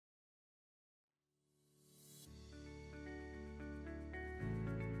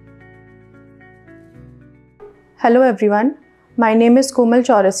Hello everyone, my name is Komal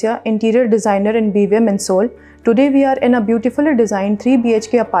Chaurasia, interior designer in BVM in Seoul. Today we are in a beautifully designed 3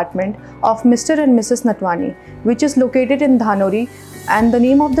 BHK apartment of Mr. and Mrs. Natwani, which is located in Dhanori, and the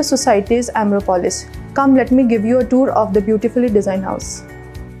name of the society is Amropolis. Come, let me give you a tour of the beautifully designed house.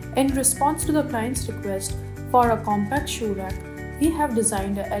 In response to the client's request for a compact shoe rack, we have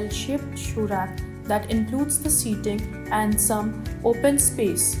designed a L-shaped shoe rack that includes the seating and some open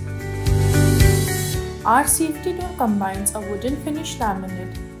space. Our safety door combines a wooden finish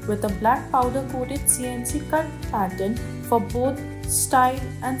laminate with a black powder coated CNC cut pattern for both style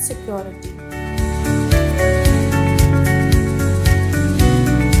and security.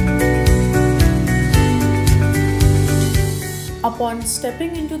 Upon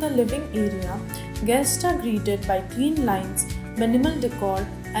stepping into the living area, guests are greeted by clean lines, minimal decor,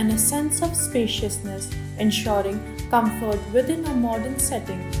 and a sense of spaciousness, ensuring comfort within a modern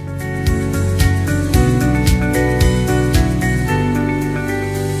setting.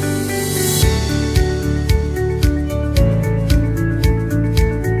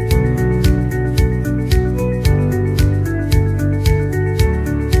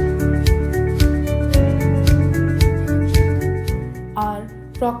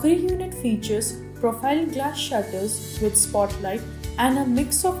 Crockery unit features profile glass shutters with spotlight and a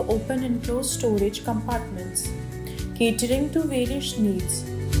mix of open and closed storage compartments, catering to various needs.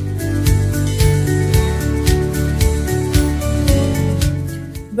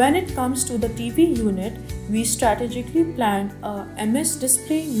 When it comes to the TV unit, we strategically planned a MS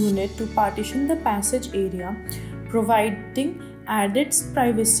display unit to partition the passage area, providing added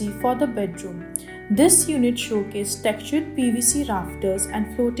privacy for the bedroom. This unit showcased textured PVC rafters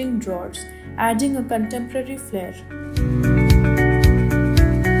and floating drawers, adding a contemporary flair.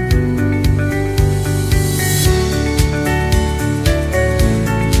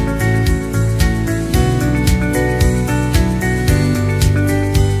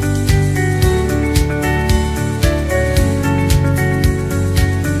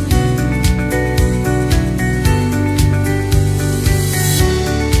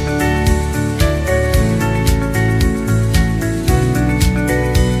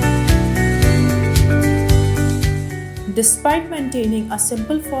 Despite maintaining a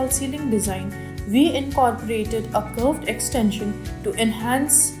simple false ceiling design, we incorporated a curved extension to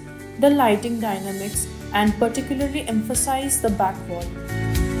enhance the lighting dynamics and particularly emphasize the back wall.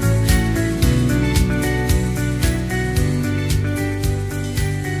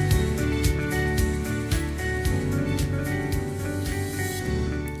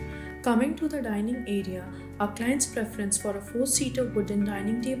 Coming to the dining area, our client's preference for a 4-seater wooden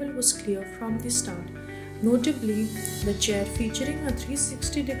dining table was clear from the start. Notably, the chair featuring a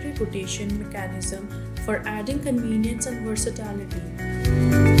 360-degree rotation mechanism for adding convenience and versatility.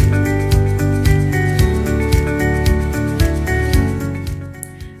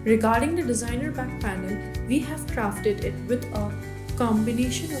 Regarding the designer back panel, we have crafted it with a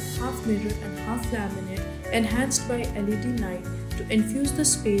combination of half mirror and half laminate enhanced by LED light to infuse the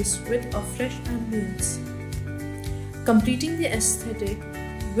space with a fresh ambience. Completing the aesthetic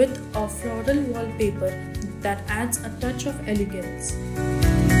with a floral wallpaper that adds a touch of elegance.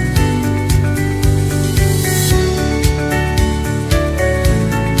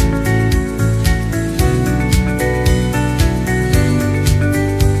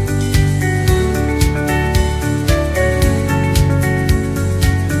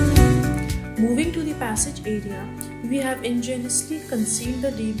 Moving to the passage area, we have ingeniously concealed the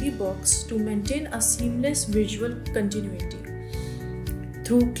DB box to maintain a seamless visual continuity.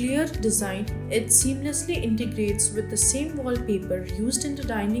 Through clear design, it seamlessly integrates with the same wallpaper used in the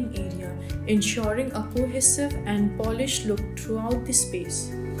dining area, ensuring a cohesive and polished look throughout the space.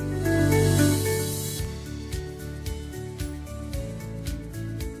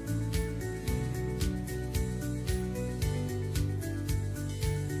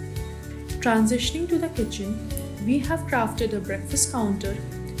 Transitioning to the kitchen, we have crafted a breakfast counter,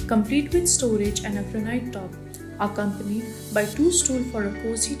 complete with storage and a granite top, accompanied by 2 stools for a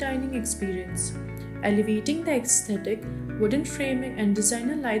cozy dining experience. Elevating the aesthetic, wooden framing and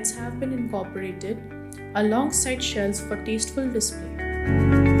designer lights have been incorporated, alongside shelves for tasteful display.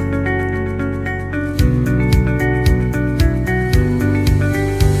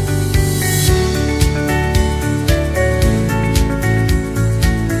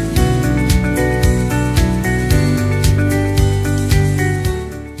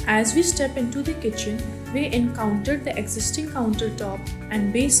 As we step into the kitchen, we encountered the existing countertop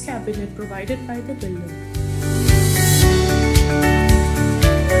and base cabinet provided by the builder.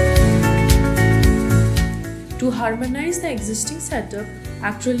 To harmonize the existing setup,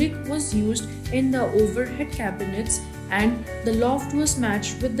 acrylic was used in the overhead cabinets and the loft was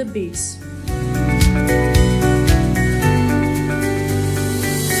matched with the base.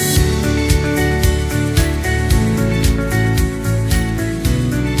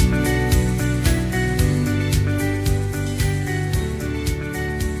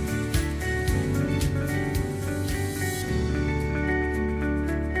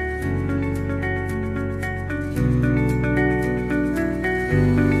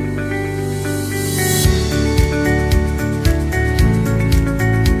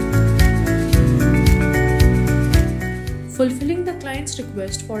 Fulfilling the client's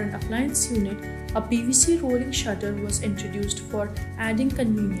request for an appliance unit, a PVC rolling shutter was introduced for adding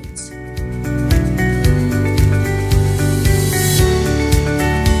convenience.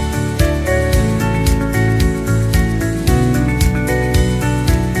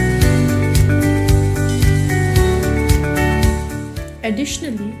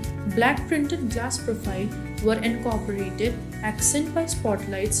 Additionally, black printed glass profile were incorporated, accent by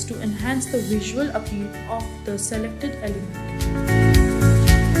spotlights to enhance the visual appeal of the selected element.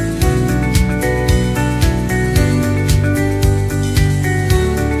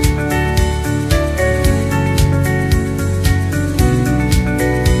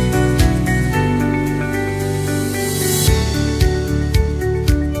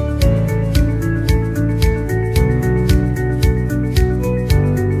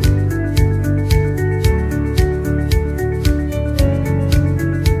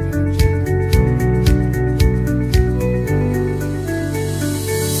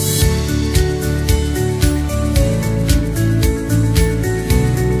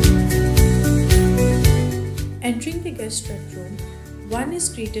 Entering the guest bedroom, one is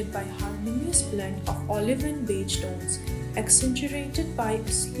greeted by a harmonious blend of olive and beige tones, accentuated by a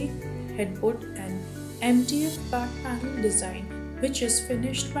sleek headboard and MDF back panel design, which is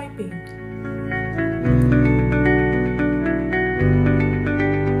finished by paint.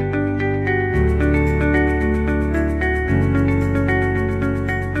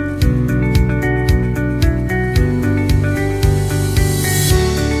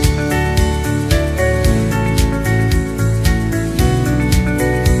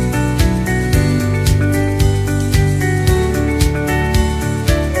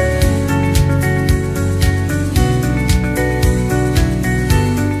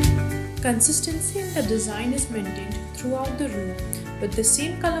 Consistency in the design is maintained throughout the room with the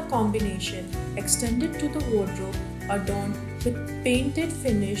same color combination extended to the wardrobe adorned with painted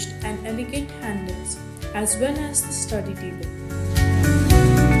finished and elegant handles as well as the study table.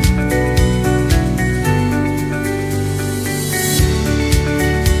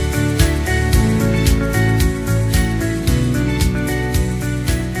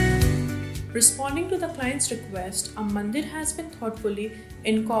 Responding to the client's request, a mandir has been thoughtfully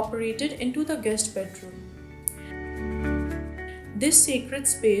incorporated into the guest bedroom. This sacred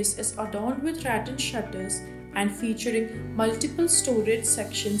space is adorned with rattan shutters and featuring multiple storage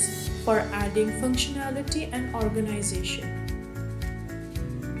sections for adding functionality and organization.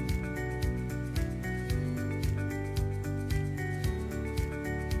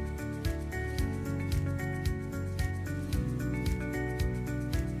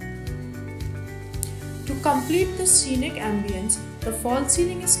 To complete the scenic ambience, the false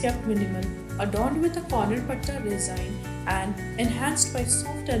ceiling is kept minimal, adorned with a corner patta design and enhanced by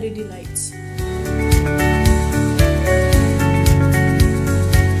soft LED lights.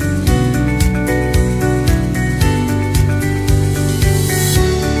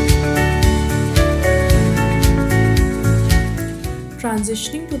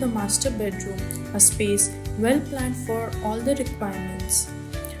 Transitioning to the master bedroom, a space well planned for all the requirements.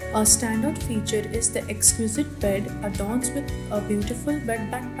 A standout feature is the exquisite bed adorned with a beautiful bed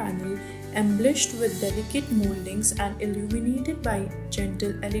back panel embellished with delicate moldings and illuminated by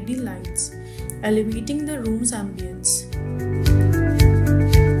gentle LED lights, elevating the room's ambience.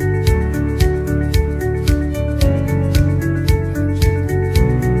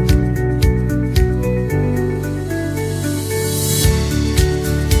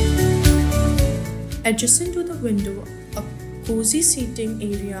 Adjacent to the window, a cozy seating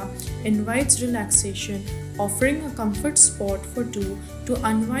area invites relaxation, offering a comfort spot for two to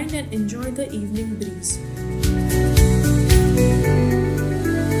unwind and enjoy the evening breeze.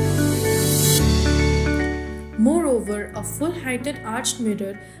 Moreover, a full-heighted arched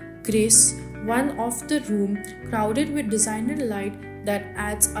mirror graces one of the room, crowded with designer light that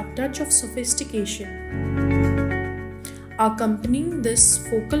adds a touch of sophistication. Accompanying this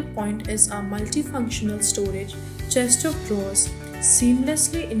focal point is a multifunctional storage chest of drawers,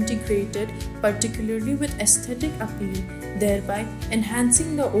 seamlessly integrated, particularly with aesthetic appeal, thereby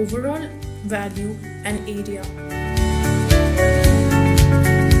enhancing the overall value and area.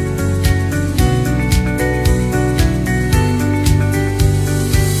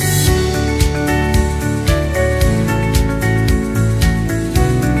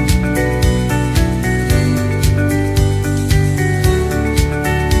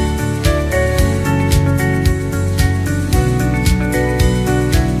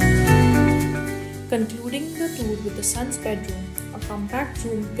 Concluding the tour with the son's bedroom, a compact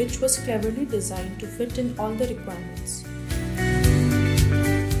room which was cleverly designed to fit in all the requirements.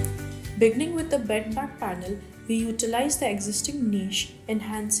 Beginning with the bed back panel, we utilized the existing niche,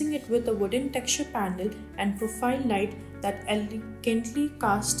 enhancing it with a wooden texture panel and profile light that elegantly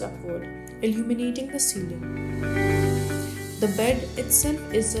cast upward, illuminating the ceiling. The bed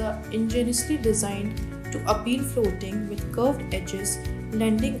itself is ingeniously designed to appeal floating with curved edges,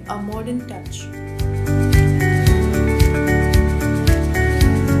 lending a modern touch.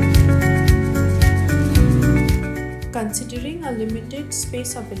 Considering a limited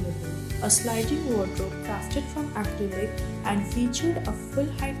space available, a sliding wardrobe crafted from acrylic and featured a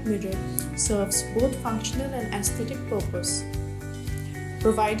full-height mirror serves both functional and aesthetic purpose,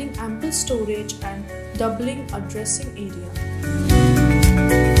 providing ample storage and doubling a dressing area.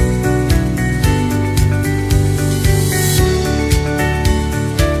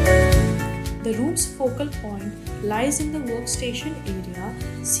 The room's focal point lies in the workstation area,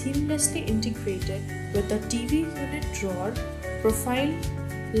 seamlessly integrated with a TV unit drawer, profile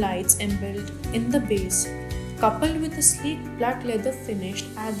lights inbuilt in the base, coupled with a sleek black leather finish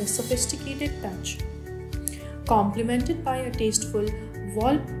adds a sophisticated touch. Complemented by a tasteful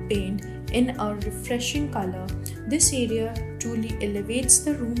wall paint in a refreshing color, this area truly elevates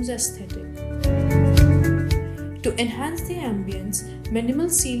the room's aesthetic. To enhance the ambience, minimal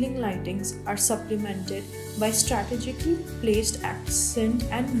ceiling lightings are supplemented by strategically placed accent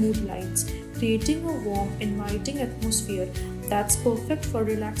and mood lights, creating a warm, inviting atmosphere that's perfect for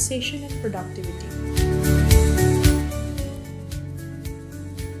relaxation and productivity.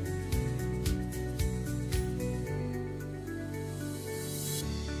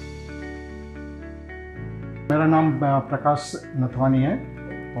 मेरा नाम प्रकाश नथवानी है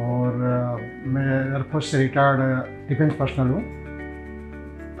और मैं air force से retired defence personnel हूँ।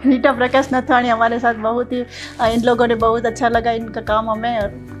 रीटा प्रकाश नथवानी हमारे साथ बहुत ही इन लोगों ने बहुत अच्छा लगा इनका काम हमें।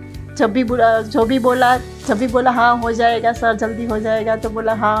 और जब भी बोला हाँ हो जाएगा सर, जल्दी हो जाएगा, तो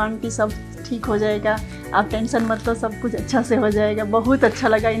बोला हाँ आंटी सब ठीक हो जाएगा, आप टेंशन मत लो, सब कुछ अच्छा से हो जाएगा। बहुत अच्छा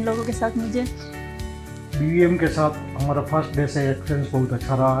लगा इन लोगों के साथ मुझे। BVM के साथ हमारा फर्स्ट डे से एक्सपीरियंस बहुत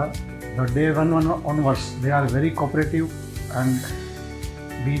अच्छा रहा है। The day 1 onwards they are very cooperative and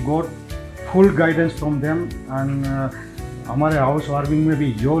we got full guidance from them and हमारे हाउस वार्मिंग में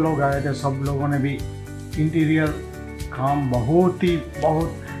भी जो लोग आए थे सब लोगों ने भी इंटीरियर काम बहुत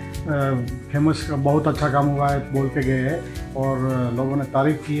फेमस, बहुत अच्छा काम हुआ है बोल के गए हैं और लोगों ने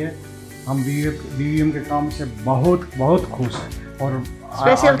तारीफ़ की है। हम BVM के काम से बहुत खुश हैं और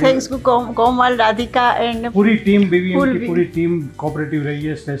special thanks to Komal, Radhika and पूरी टीम BVM की पूरी टीम कोऑपरेटिव रही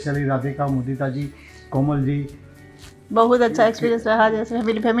है, स्पेशली राधिका, मुदिता जी, कोमल जी। बहुत अच्छा एक्सपीरियंस रहा, जैसे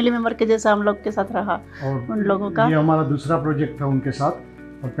फैमिली मेंबर के जैसा हम लोग के साथ रहा उन लोगों का। ये हमारा दूसरा प्रोजेक्ट था उनके साथ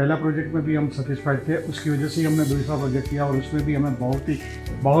और पहला प्रोजेक्ट में भी हम सेटिस्फाइड थे, उसकी वजह से हमने दूसरा प्रोजेक्ट किया और उसमें भी हमें बहुत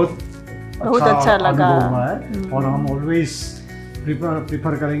अच्छा लगा हुआ है। और हम ऑलवेज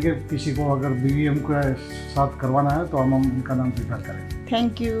प्रीफर करेंगे किसी को अगर BVM के साथ करवाना है तो हम उनका नाम प्रीफर करेंगे।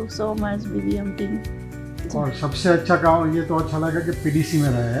 Thank you so much BVM team. और सबसे अच्छा काम ये तो अच्छा लगा कि PDC में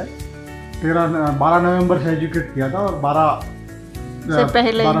रहे हैं। 12 नवंबर से एजुकेट किया था और 12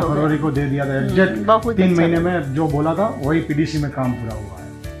 फरवरी को दे दिया था। एग्जैक्ट 3 महीने में जो बोला था वही PDC में काम पूरा हुआ है।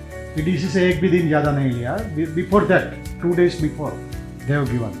 PDC से एक भी दिन ज़्यादा नहीं लिया। Before that 2 days before they have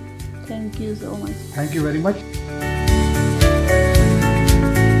given. Thank you so much. Thank you very much.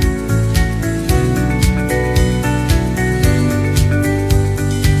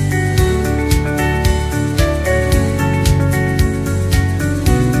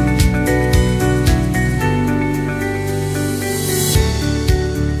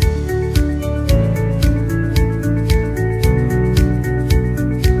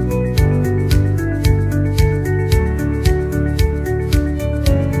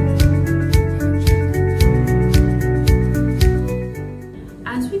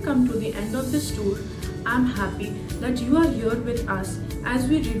 I'm happy that you are here with us as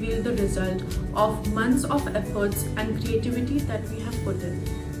we reveal the result of months of efforts and creativity that we have put in.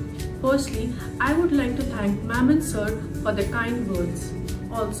 Firstly, I would like to thank Ma'am and Sir for the kind words.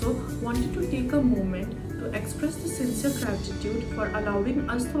 Also, wanted to take a moment to express the sincere gratitude for allowing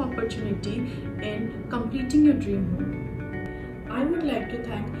us the opportunity in completing your dream home. I would like to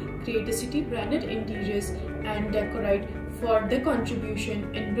thank Creativity Branded Interiors and Decorite for their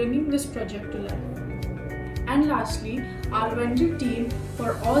contribution in bringing this project to life. And lastly, our vendor team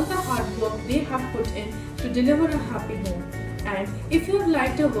for all the hard work they have put in to deliver a happy home. And if you have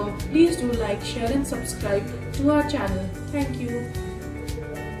liked our work, please do like, share and subscribe to our channel. Thank you.